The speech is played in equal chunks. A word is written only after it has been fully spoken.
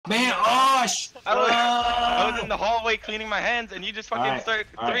Man, oh, I was in the hallway cleaning my hands, and you just fucking Alright, start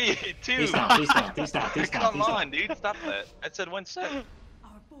alright. 3, 2. Peace down, peace down, peace down, peace down, Come peace down. on, dude, stop that. I said 1 sec.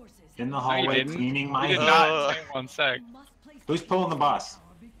 In the No, you hallway didn't. cleaning my You did hands. not say 1 sec. Who's pulling the boss?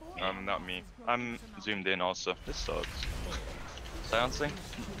 Not me. I'm zoomed in also. This sucks. Silencing?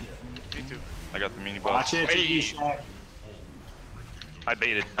 Me too. I got the mini boss. Watch it, Hey! Shaq. I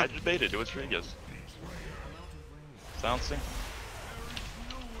baited. I just baited. It was free, yes. Silencing.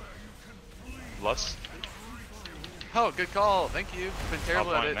 Lust. Oh, good call. Thank you. Been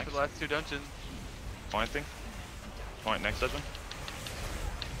terrible at point it next. for the last 2 dungeons. Pointing. Point next dungeon.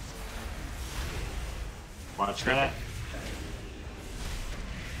 Watch that.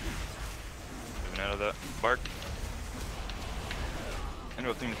 Moving out of that bark. Into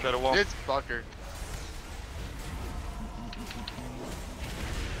a thing to shadow wall. It's fucker.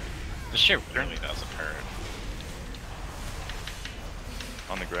 The shit really doesn't hurt.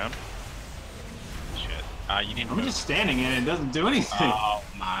 On the ground. Shit. You need to I'm move. just standing in it, it doesn't do anything. Oh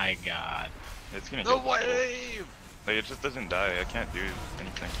my god. It's gonna No hit way! Like, it just doesn't die. I can't do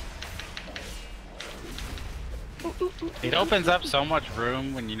anything. It opens up so much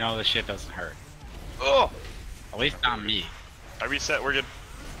room when you know the shit doesn't hurt. Oh! At least not me. I reset. We're good.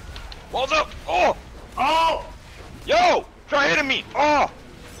 Walls up! Oh! Oh! Yo! Try hitting me! Oh!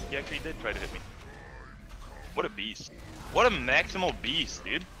 He actually did try to hit me. What a beast. What a maximal beast,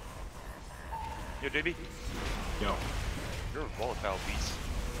 dude. Yo, JB. Yo, You're a volatile beast.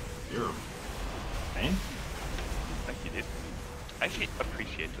 you're a man? Thank you, dude. I actually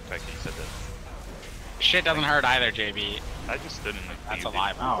appreciate the fact that you said that. Shit doesn't hurt either, JB. I just stood in the That's a dude.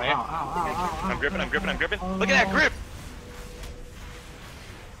 lie. Ow, ow, right? ow, ow, ow, I'm gripping, I'm gripping, I'm gripping. Look at that grip!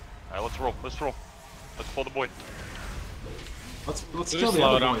 Alright, let's roll, let's roll. Let's pull the boy. Let's Who's kill the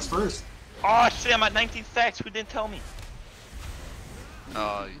slowed other him? boys first. Oh shit, I'm at 19 stacks. Who didn't tell me?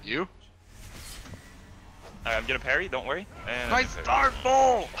 You? Alright, I'm gonna parry, don't worry. And Nice I'm start,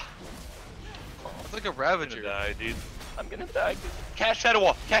 bull! It's like a gonna Ravager. die, dude. I'm gonna die. Cast Shadow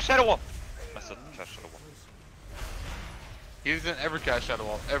Wall! Cast Shadow Wall! I said cast Shadow Wall. He doesn't ever cast Shadow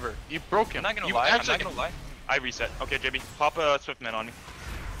Wall, ever. You broke him. I'm not gonna You lie, I'm actually not gonna lie. I reset. Okay, JB, pop a Swiftman on me.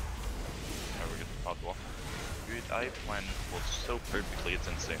 Alright, we're good. Pop the wall. Dude, I planned well so perfectly, it's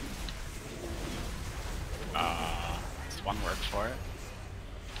insane. This one works for it.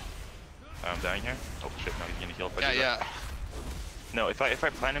 I'm dying here. Oh shit, no, he's gonna heal if I Yeah, do that. yeah. No, if I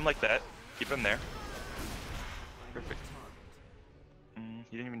plan him like that, keep him there. Perfect.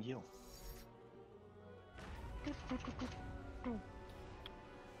 He didn't even heal.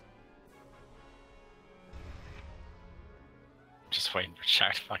 Just waiting for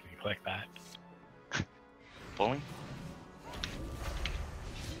Shaq to fucking click that. Pulling?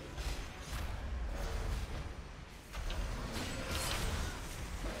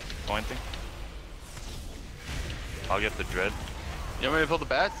 Pointing? I'll get the dread. You want me to pull the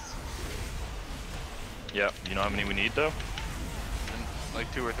bats? Yeah, you know how many we need though?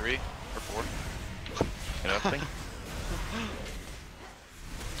 Like 2 or 3 or 4. Nothing?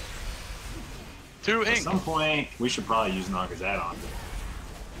 2 At ink. some point, we should probably use Naga's add-on.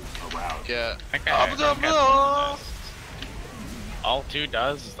 A route. Yeah. I think I got Blah. this. All 2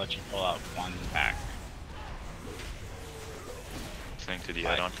 does is let you pull out 1 pack. Listening to the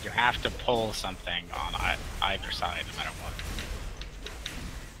Like, add-on. you have to pull something on either side, no matter what.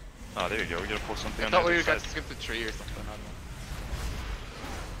 Oh, there you go. We're gonna pull something I on thought the we other got side. to skip the tree or something. I don't know.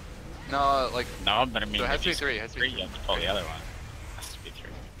 No, like, No, but I mean, So it has if to be you 3, skip it has to be 3, you have to pull the other one. It has to be 3.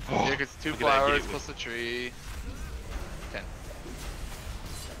 yeah, cause 2 Look at that, flowers hit it plus the tree. 10.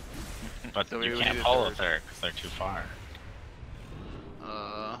 But So you we can't need a pull a third. third because they're too far.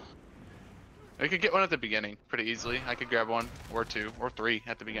 I could get one at the beginning pretty easily. I could grab 1 or 2 or 3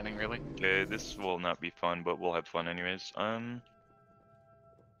 at the beginning, really. Okay, this will not be fun, but we'll have fun anyways.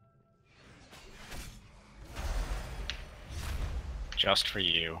 Just for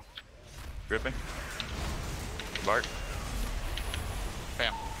you. Gripping. Bart.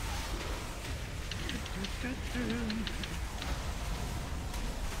 Bam.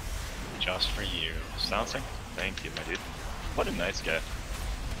 Just for you. Silencing. Thank you, my dude. What a nice guy.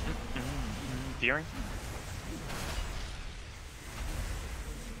 Fearing.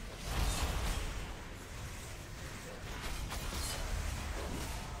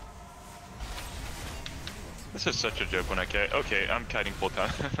 This is such a joke when I kite. Okay, I'm kiting full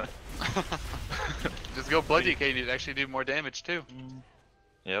time. Just go bloody Kate, you'd actually do more damage too.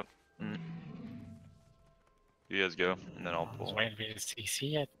 Yep. You guys go, and then I'll I was pull. waiting for you to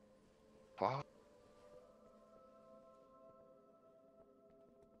CC it. Wow.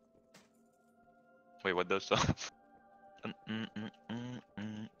 Wait, what does stuff?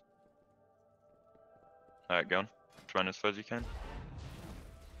 Alright, go on. Run as far as you can.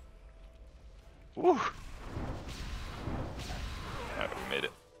 Woo! Alright, we made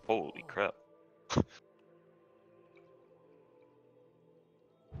it. Holy crap.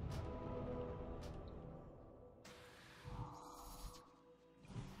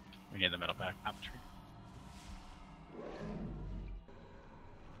 We need the middle back, not the tree.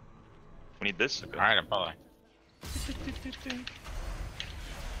 We need this. Okay. Alright, I'm following.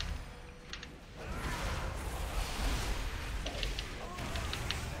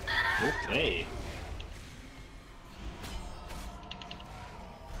 Okay.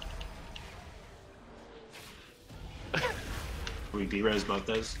 We B-res both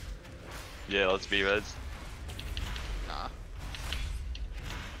those? Yeah, let's be res. Nah.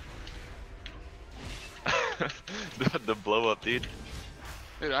 the blow up, dude.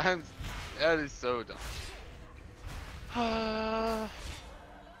 Dude, that is so dumb.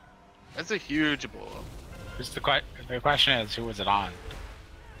 That's a huge blow up. Just the question is, who was it on?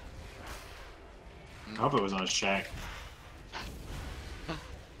 I hope it was on Shaq.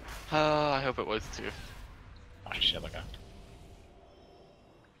 I hope it was too. Oh shit, look out.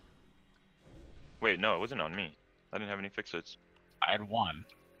 Wait, no, it wasn't on me. I didn't have any fix-its. I had one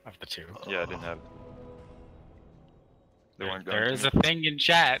of the two. Yeah, I didn't have. They weren't going There to is me. a thing in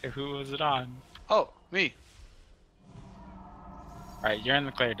chat. Who was it on? Oh, me. Alright, you're in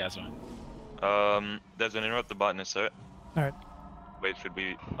the clear, Deswind. There's an interrupt the botanist, sir. Alright. Wait, should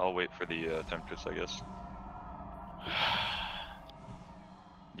we? I'll wait for the temptress, I guess.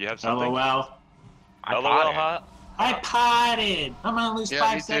 Do you have something? LOL. I LOL, potted. huh? I potted! I'm gonna lose Yeah,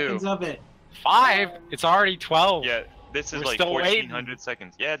 5 me seconds too. of it. 5? It's already 12. Yeah, this is We're like still 1400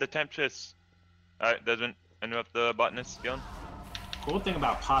 seconds. Yeah, the temptress. Alright, doesn't interrupt the botanist, going. Cool thing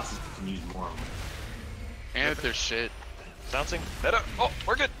about pots is you can use more of them. And if there's shit. Bouncing. Meta. Oh,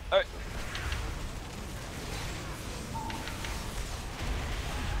 we're good. Alright.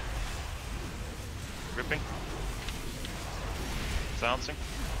 Ripping. Silencing.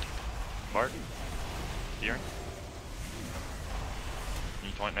 Mark. Steering. Can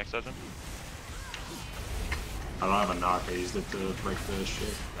you point next session? I don't have a knock, I used it to break the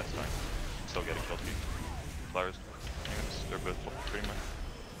shit. That's fine. Still get a kill feed. Flowers. They're both full, pretty much.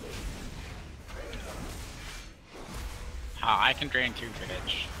 I can drain 2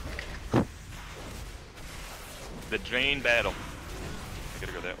 bitch. The drain battle. I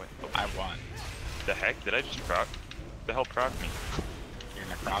gotta go that way. Oh, I won. the heck? Did I just proc? The hell proc me? You're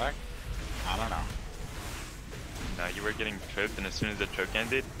necrotic? I don't know. Nah, you were getting choked, and as soon as the choke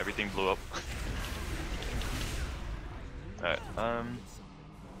ended, everything blew up. Alright,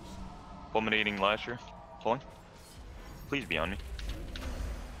 fulminating lasher. Pulling. Please be on me.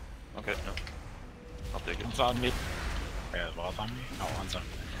 Okay, no. I'll take it. One's on me. Yeah, well, on me? No, one's on me.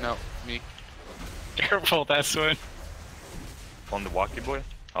 No, me. Careful, that's one. On the walkie boy.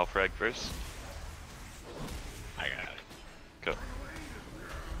 I'll frag first. I got it. Go.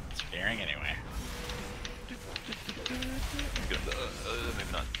 It's fearing anyway. Good.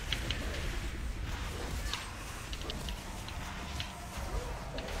 Maybe not.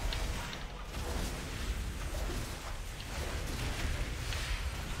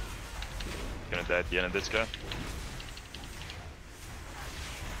 Gonna die at the end of this guy.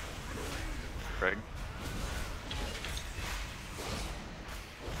 Frag.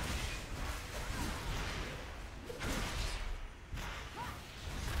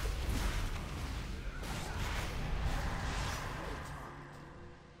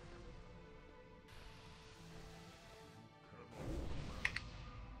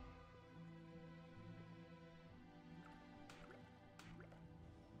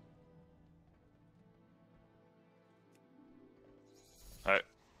 Alright.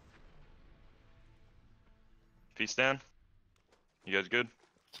 Feast down. You guys good?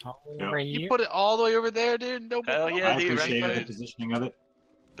 Over You here. put it all the way over there, dude? No Hell problem. yeah, I dude, appreciate right the there. positioning of it.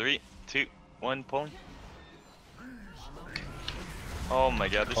 3, 2, 1, pulling. Oh my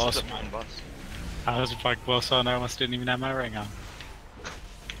god, this Close, is a man. fun boss. I was fucking close on. I almost didn't even have my ring on.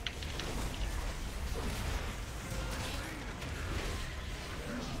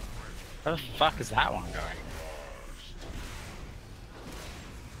 Where the fuck is that one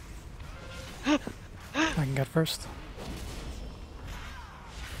going? I can get first.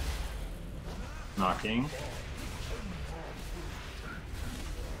 Knocking.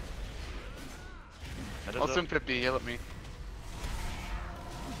 That is I'll up. swim 50, heal at me.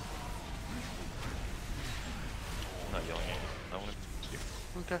 I'm not yelling at you. I want to see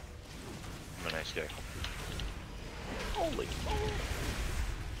you. Okay. I'm a nice guy. Holy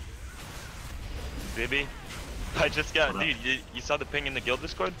Baby, I just got, What up? dude, you saw the ping in the guild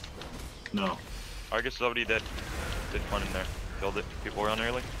Discord? No. Argus is already dead. Did one in there. Killed it. People were on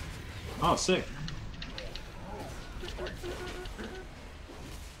early. Oh, sick.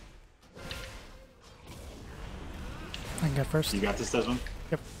 I can get first. You got this, Desmond?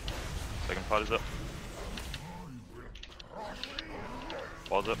 Yep. Second pot is up.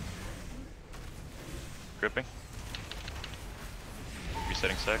 Ball's up. Gripping.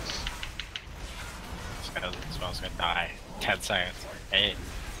 Resetting sex. This spell's gonna die. 10 seconds. 8.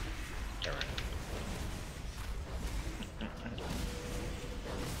 Get rid of it.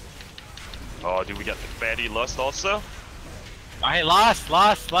 Oh, dude, we got the fatty lust also. I lost.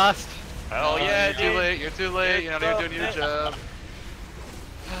 Hell yeah, you're too dude. late. You're too late. You're not even doing your job.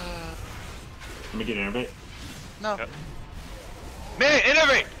 Let me get an innovate. No. Yep. Man,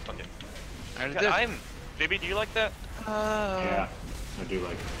 innovate! Okay. I already God, did. Baby, do you like that? Yeah, I do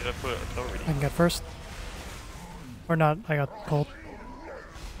like it. Did I put authority? I can get first. Or not, I got cold.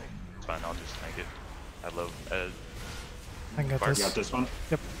 It's fine, I'll just tank it. I love Ed. I can get Bark, You this. got this one?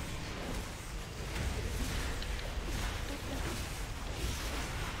 Yep.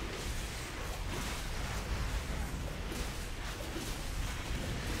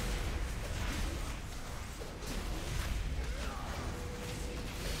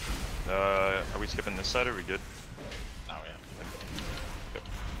 Are we skipping this side or are we good? Oh,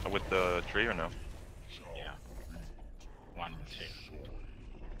 yeah. With the tree or no? Yeah. 1,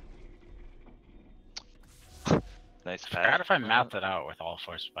 2. Nice I forgot pad. if I mapped it out with all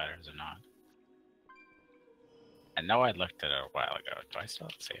 4 spiders or not. I know I looked at it a while ago. Do I still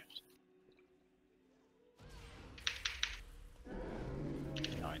have it saved?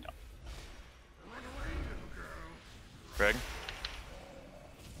 No, I don't. Greg,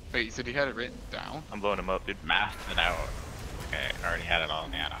 Wait, you said you had it written down? I'm blowing him up, dude. Mapped it out. Okay, I already had it all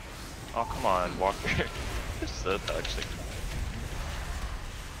in Anna. Oh, come on, Walker. Just so toxic.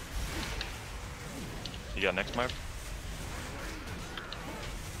 You got next, Marv?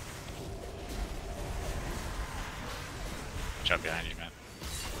 Jump behind you, man.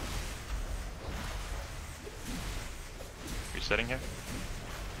 Resetting here?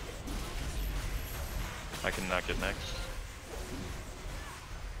 I can knock it next.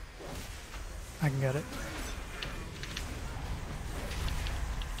 I can get it.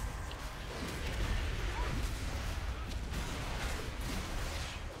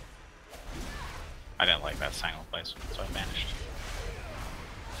 I didn't like that single placement, so I vanished.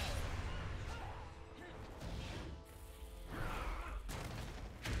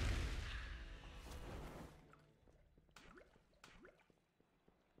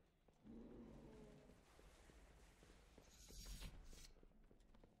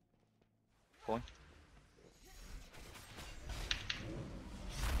 Pulling.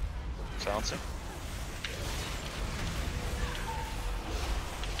 Silencing.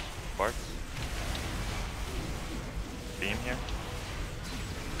 Bark. Beam here.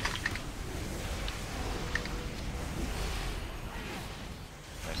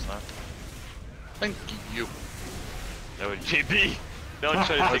 Nice knock. Thank you. That was JB. Don't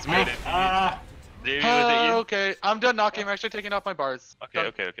try to take credit. JB, was it you? Okay, I'm done knocking. I'm actually taking off my bars. Okay,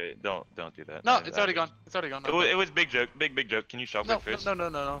 Done. okay. Don't do that. No, That- it's that already was- gone. It's already gone. It was big joke. Big joke. Can you shop No, it first?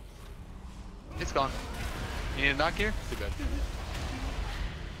 no. It's gone. You need a knock here? Too bad.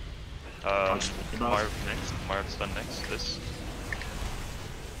 Marv next. Marv's done next. This.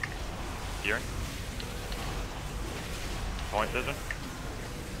 Gearing. Point vision.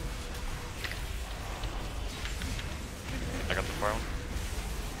 I got the far one.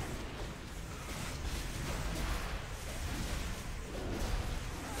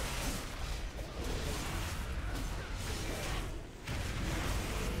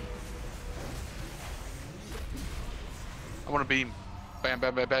 I want to beam. Bam,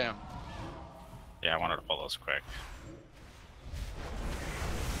 bam, bam, bam. Yeah, I wanted to pull those quick.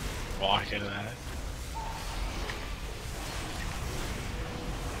 Walk into that.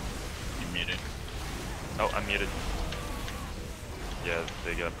 You muted. Oh, I'm muted. Yeah,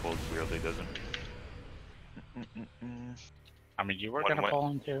 they got pulled weirdly, doesn't. I mean, you were One gonna went- pull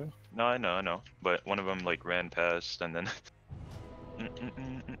him too. No, I know. But one of them like ran past and then.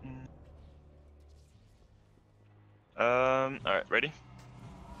 Alright, ready?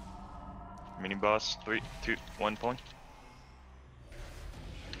 Mini boss, 3, 2, 1, pulling.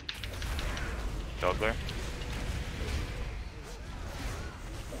 Dog glare.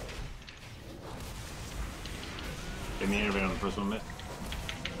 Give me an innovate on the first one, Mitt.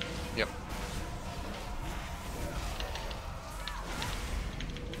 Yep.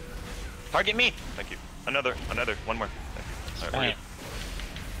 Target me! Thank you. Another, one more. Thank you. Alright, we're Alright.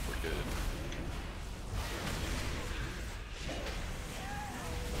 good. We're good.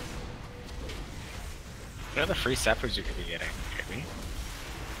 What are the free steppers you could be getting? Maybe.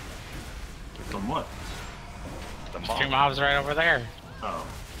 From what? The Two mob. mobs right over there. Oh.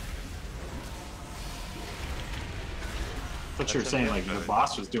 But you were That's saying in like the the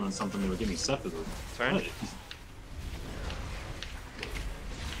boss was doing something that would give me stuff with it. Turn. What?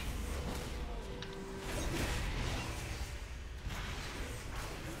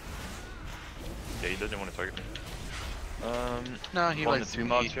 Yeah, he doesn't want to target me. No, he pulling likes the two me.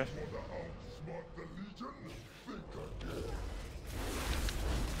 mobs here.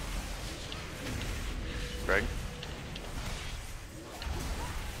 Greg?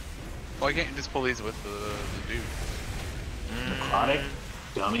 Why can't you just pull these with the dude? Necrotic?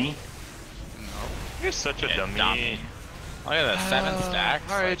 Dummy? No. You're such a Yeah, dummy. Look at that, 7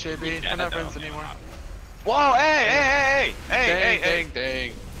 stacks. Alright, like, JB, you we're get not it, friends though. anymore. Whoa, hey! Dang,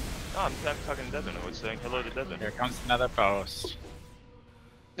 dang. Oh, I'm talking to Devin. I was saying hello to Devin. Here comes another post.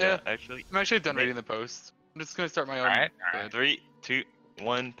 Yeah, Actually. I'm actually done reading the post. I'm just gonna start my own. Alright, thread. 3, 2,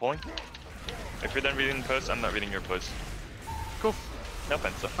 1, point. If you're done reading the post, I'm not reading your post. Cool. No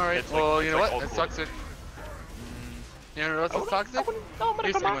offense, though. Alright, It's like- well, it's you know like what? old That's school. toxic. You know what's toxic?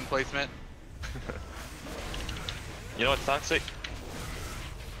 Your Sanguine placement. You know what's toxic?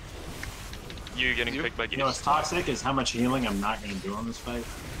 You getting You- picked by You know what's toxic is how much healing I'm not going to do on this fight.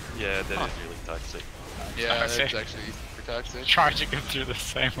 Yeah, that is really toxic. Yeah, that's Toxic. actually super toxic. Charging him through the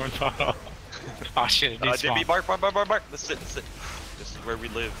same one bottle. Oh shit, it needs Jimmy, spawn. bark. Let's sit. This is where we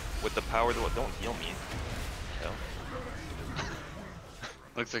live with the power that don't heal me. Hell.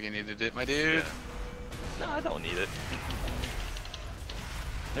 Looks like you needed it, my dude. Yeah. No, I don't need it.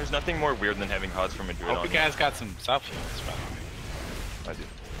 There's nothing more weird than having HODs from a druid Hope on you guys got some self heals, by the way. I do.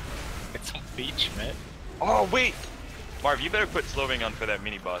 Get some beach, Mitt. Oh, wait! Marv, you better put slowing on for that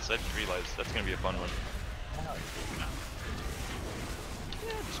mini boss. I just realized that's gonna be a fun one.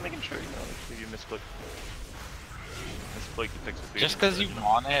 Yeah, just making sure, you know, if you misclick. Misclick to fix the Just because you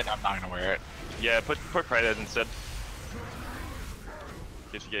want it, I'm not gonna wear it. Yeah, put Pride Head instead.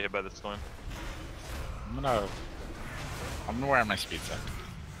 In case you get hit by the storm. I'm gonna wear my speed set.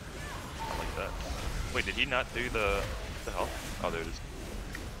 I like that. Wait, did he not do the health? Oh, there it is.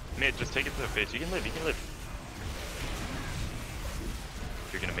 Mate, just take it to the face. You can live.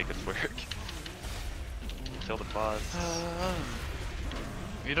 You're gonna make us work. Kill the boss.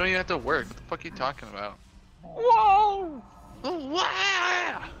 You don't even have to work. What the fuck are you talking about? Whoa!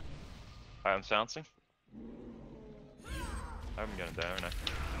 Wow! Alright, I'm silencing. I'm gonna die, aren't I?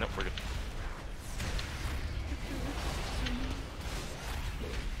 Nope, we're good.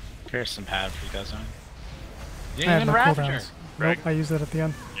 Here's some pad for you guys on. I have no Rapture. cooldowns. Greg? Nope, I use it at the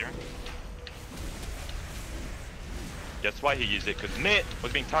end. Here. Guess why he used it? Because Mitt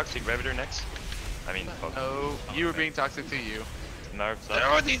was being toxic. Ravager next. I mean, fuck. Oh, you were being toxic to you. Narv There sucks.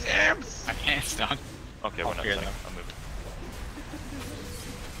 are these imps! I can't stun. Okay, I'll we're not fear staying. them. I'm moving.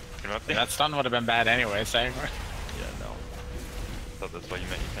 Come up there? That stun would have been bad anyway, same. Yeah, no. I thought that's why you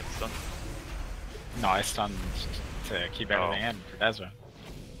meant you can't stun. No, I stunned to keep everything in for Deswind.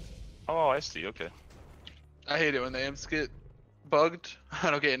 Oh, I see. Okay. I hate it when the imps get bugged. I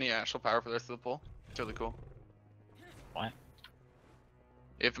don't get any astral power for the rest of the pull. It's really cool. What?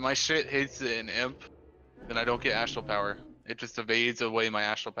 If my shit hits an imp, then I don't get astral power. It just evades away my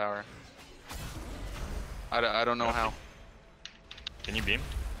astral power. I don't know how. Can you beam?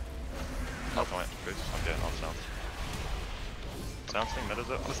 Nope. Oh, wait. Okay, I'll sound. Sounding, meta's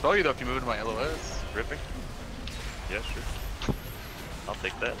up. I'll spell you though if you move to my LOS. Ripping? Yeah, sure. I'll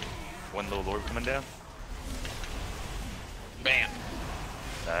take that. One little lord coming down. Bam!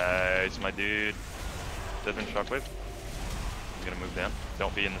 Nice, my dude. Deswind shockwave. I'm gonna move down.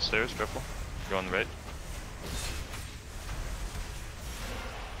 Don't be in the stairs, careful. Go on the right.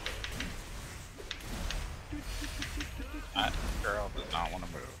 That girl does not want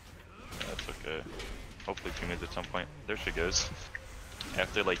to move. That's okay. Hopefully she moves at some point. There she goes.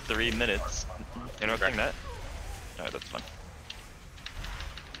 After like 3 minutes. Interrupting that? Alright, that's fine.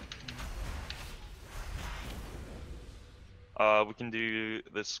 We can do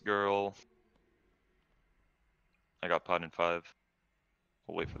this girl. I got pod in 5.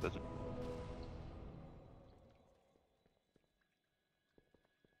 We'll wait for this.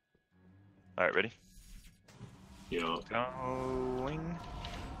 Alright, ready? Yo. Going.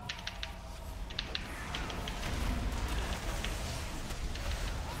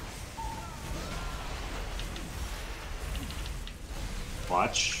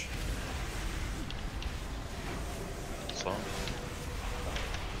 Watch. Slow.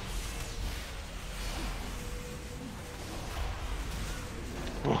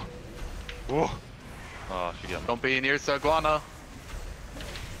 Whoa. Whoa. Oh, she got me. Don't be near Saguana.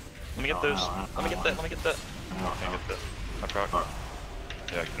 Let me get those. Let me get that. Let me get that. Oh, Can't get that. I proc.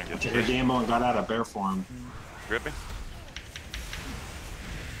 Yeah, I couldn't I get took a that. gamble and got out of bear form. Gripping.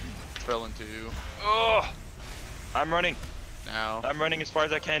 Fell into Oh! I'm running. now. I'm running as far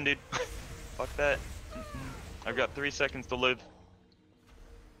as I can, dude. Fuck that. I've got 3 seconds to live.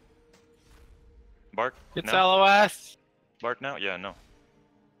 Bark. It's No. LOS. Bark now? Yeah, no.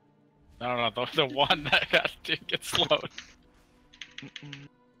 No, the one that got to get slowed.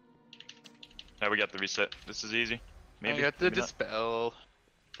 Now we got the reset. This is easy. Maybe. I got the maybe not. dispel.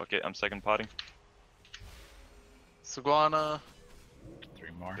 Fuck it, I'm second potting. Saguana. 3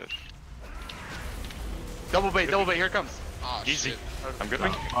 more. Good. Double bait, here it comes. Oh, Easy. shit. I'm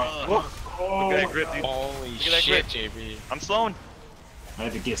gripping. Oh, Look at that grip, dude. Holy Look at that shit, grip. JB. I'm slowing. I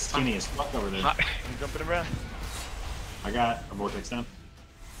had to get skinny as fuck over there. I'm jumping around. I got a vortex down.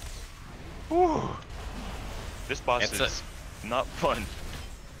 Whew. This boss It's is not fun.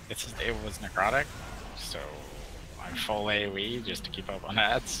 It was necrotic, so I'm full AoE just to keep up on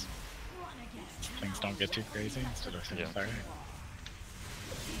ads. Things don't get too crazy instead of Yeah. sorry.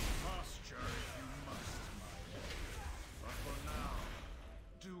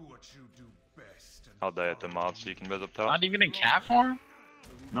 I'll die at the mob so you can res up top. Not even in cat form?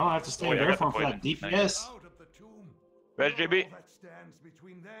 No, I have to stay Oh, in yeah, I bear got form the for that poison. DPS. Out of the tomb. Res JB. All that stands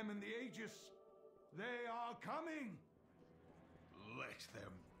between them and the Aegis. They are coming. Let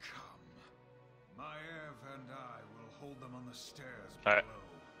them come. Maev and I will hold them on the stairs below. Alright.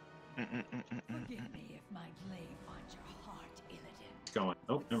 Forgive me if my glaive finds your heart illidan. It's going.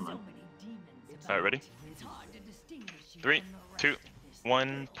 Oh, never So mind. many demons Alright, ready? about. It's hard to distinguish you 3, from the rest 2, of this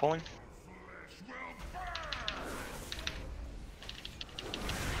 1, pulling.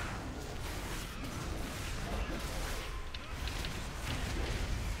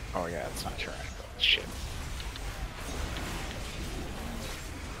 Oh yeah, it's not tyrannical. Shit.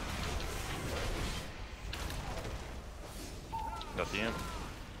 Got the imp.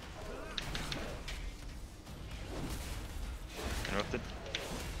 Interrupted.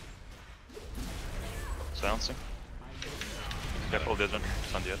 Silencing. Careful, Deswind.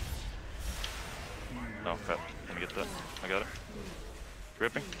 It's on the edge. Oh crap. Let me get that. I got it.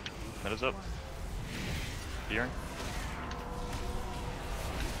 Gripping. Meta's up. Fearing.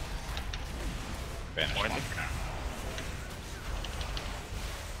 Vanish Pointing. one for now.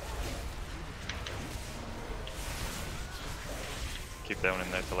 Keep that one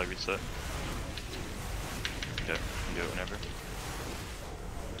in there till I reset. Okay, you can do it whenever.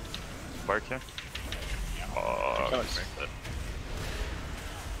 Bark here. Oh, Go I ahead. missed that.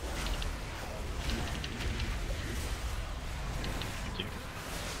 Thank you.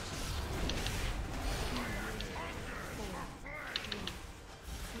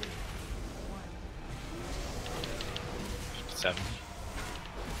 Seven.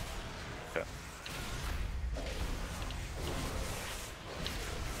 Okay.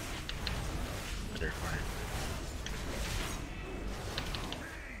 Very far.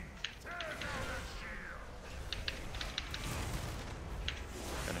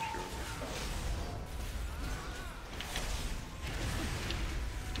 Finish your.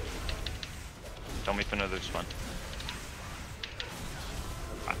 Tell me if another's fun.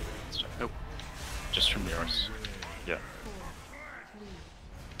 Nope. Just from yours. Yeah.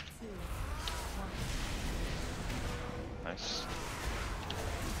 Nice.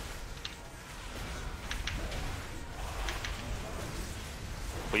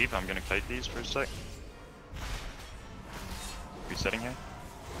 Leave, I'm gonna kite these for a sec. Resetting here.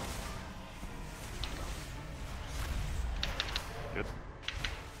 Good.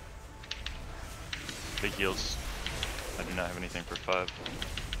 Big heals. I do not have anything for 5.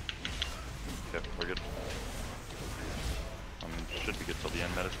 Okay, we're good. Should be good till the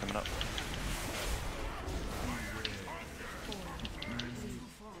end meta's coming up.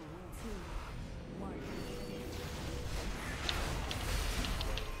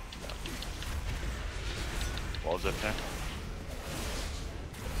 Walls up there.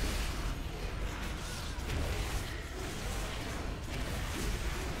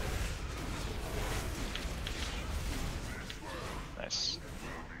 Nice.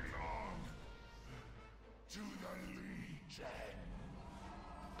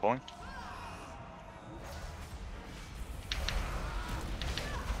 Pulling.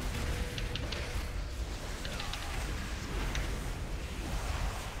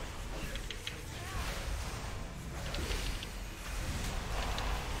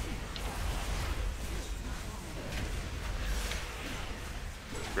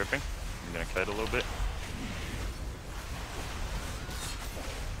 Gripping. I'm gonna kite a little bit.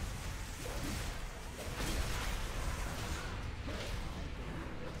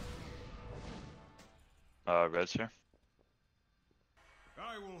 Red's here.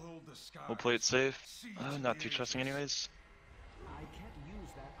 I will hold the sky. We'll play it safe. Not too trusting anyways. I can't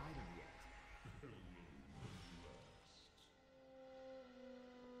use that item yet.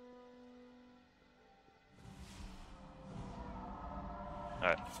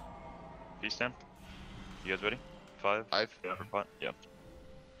 Alright. Peace down. You guys ready? 5? 5. Yeah. For pot? Yep.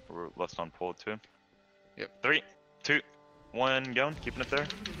 We're left on pole 2. Yep. 3, 2, 1, going. Keeping it there.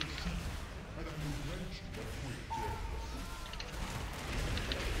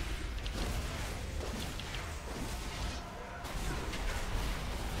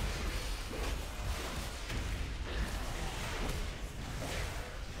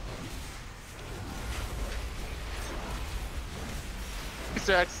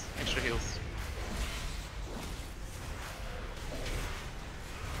 Stacks, extra heals.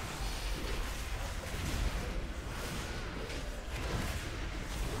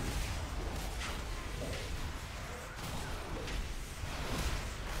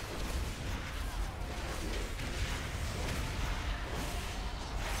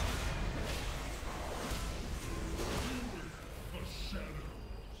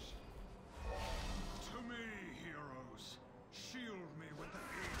 To me, heroes. Shield me with the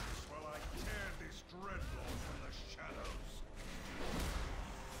Aegis while I tear this dreadlord from the shadows.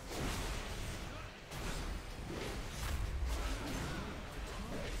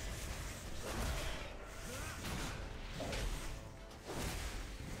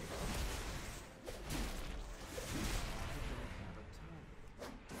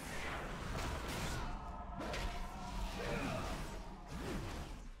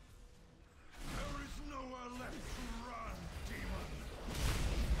 There is nowhere left to run, demon.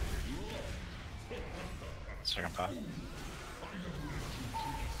 Second pot.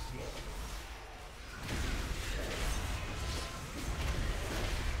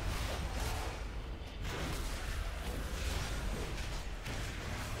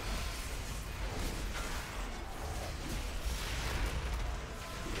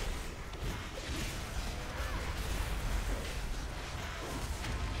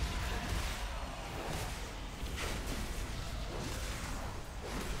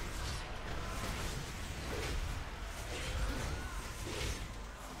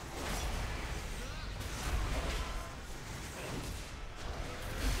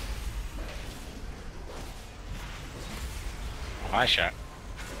 Hi, shot.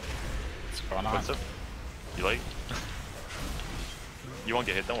 What's going on? What's up? You like? You won't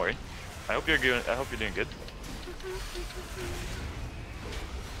get hit, don't worry. I hope you're good. I hope you're doing good.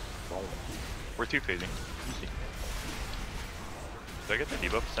 We're 2 phasing. Easy. Did I get the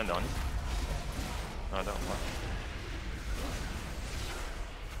debuff? Send on. No, I don't want.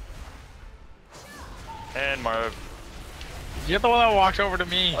 And Marv. You're the one that walked over to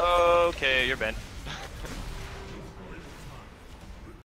me. Okay, you're bent.